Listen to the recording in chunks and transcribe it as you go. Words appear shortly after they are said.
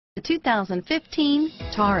The 2015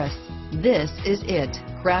 Taurus. This is it.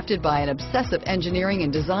 Crafted by an obsessive engineering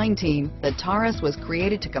and design team, the Taurus was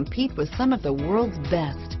created to compete with some of the world's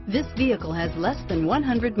best. This vehicle has less than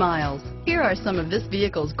 100 miles. Here are some of this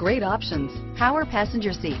vehicle's great options: power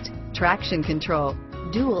passenger seat, traction control,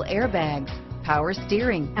 dual airbags, power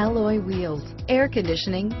steering, alloy wheels, air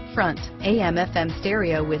conditioning, front, AM/FM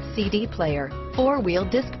stereo with CD player, four-wheel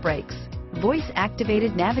disc brakes,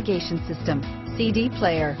 voice-activated navigation system, CD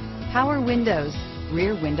player, power windows,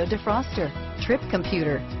 rear window defroster, trip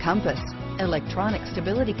computer, compass, electronic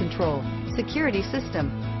stability control, security system,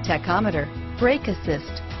 tachometer, brake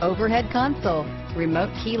assist, overhead console, remote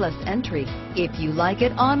keyless entry. If you like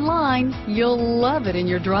it online, you'll love it in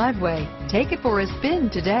your driveway. Take it for a spin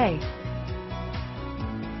today.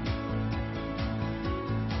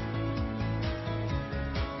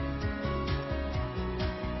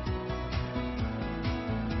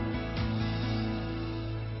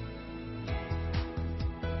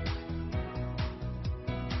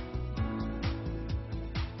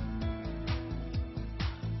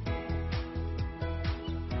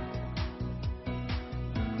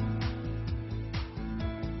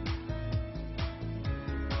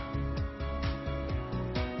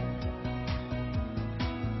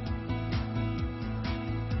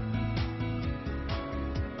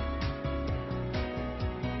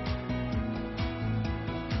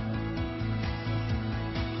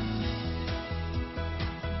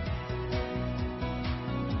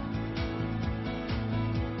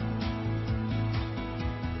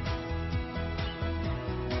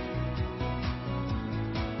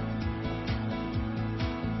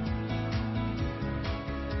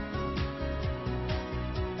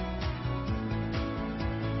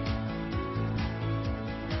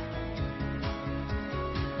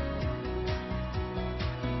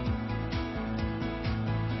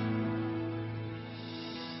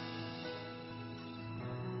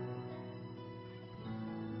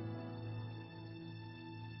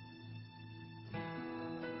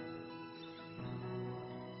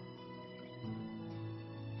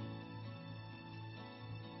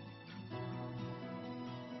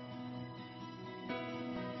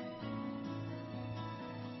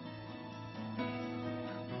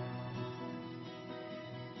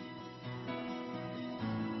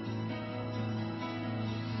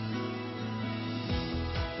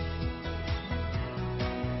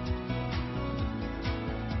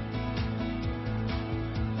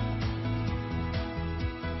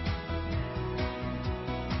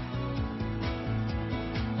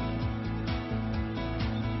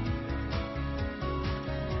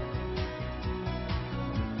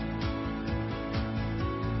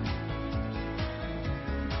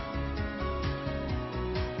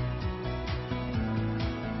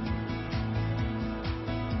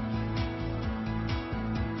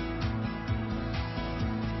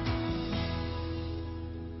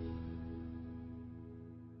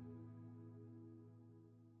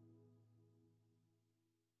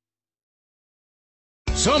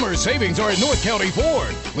 Summer savings are at North County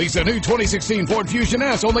Ford. Lease a new 2016 Ford Fusion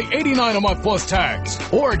S only $89 a month plus tax.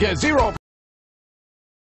 Or get 0%